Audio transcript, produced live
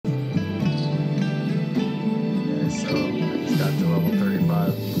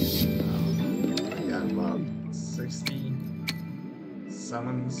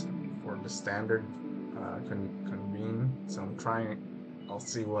summons for the standard convene. So I'll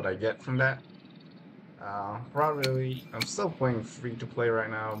see what I get from that. Probably, I'm still playing free to play right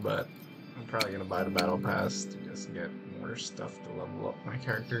now, but I'm probably gonna buy the battle pass to just get more stuff to level up my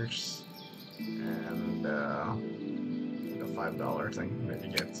characters. And the $5 thing that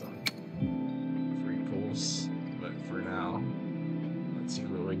you get some free pulls. But for now, let's see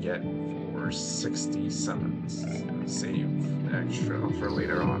what we get for 60 summons. Save the extra for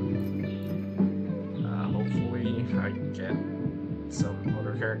later on. Hopefully I get some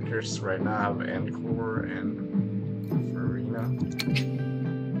other characters. Right now I have Encore and Farina.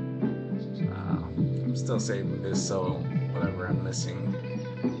 I'm still saving this, so whatever I'm missing,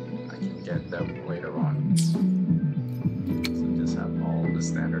 I can get them later on. So just have all the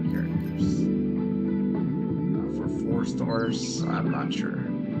standard characters. For 4 stars, I'm not sure.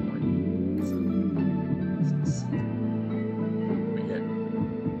 We get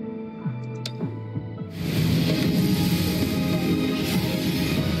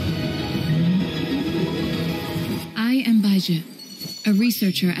I am Baiju, a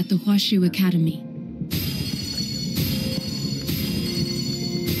researcher at the Huashu Academy.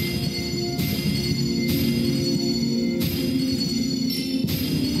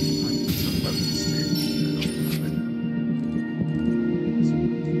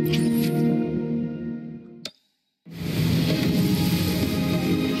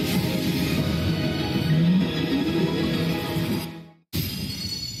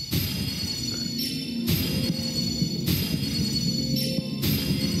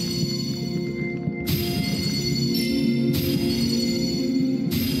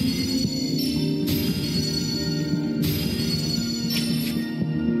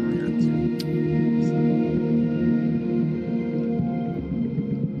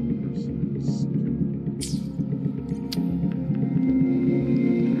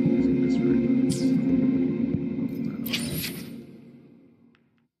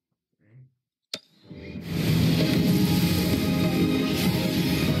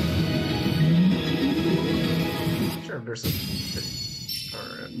 there's a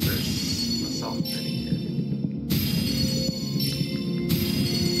soft bit here.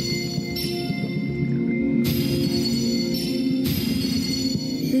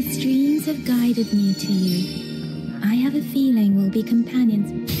 The streams have guided me to you. I have a feeling we'll be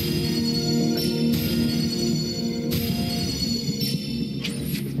companions.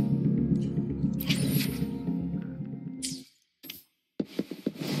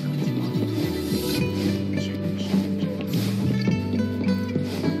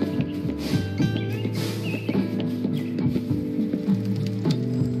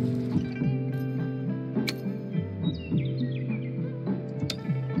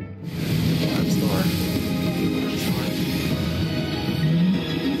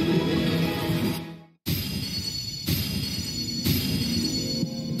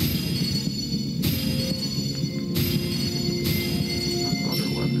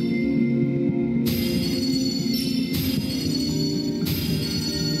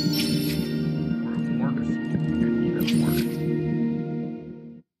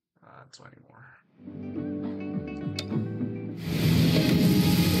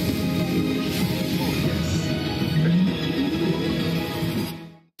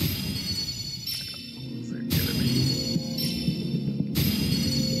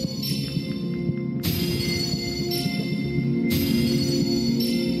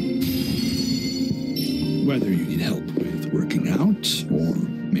 Whether you need help with working out or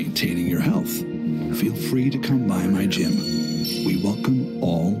maintaining your health, feel free to come by my gym. We welcome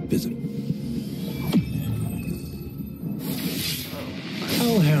all visitors.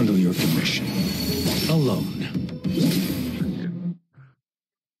 I'll handle your commission alone.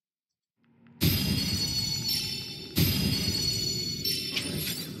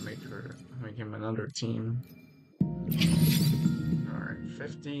 Make him another team. Alright,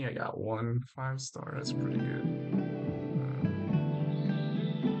 50. I got 1 5-star. That's pretty good.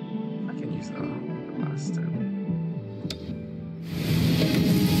 I can use the last 2.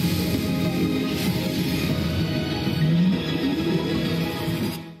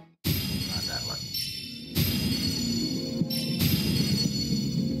 Not that lucky.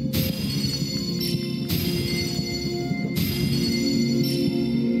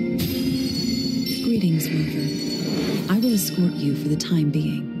 Greetings, Woofer. I will escort you for the time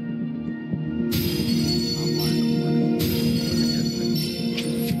being.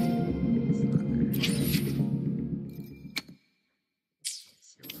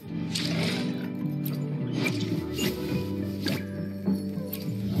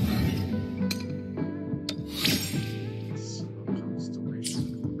 Constellation.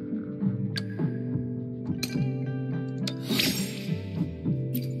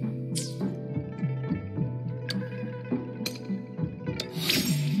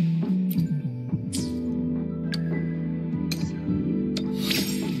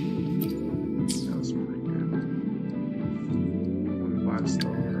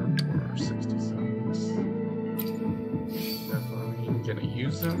 5-star for 60 cents. Definitely gonna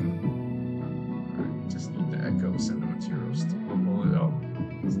use them. I just need the echoes and the materials to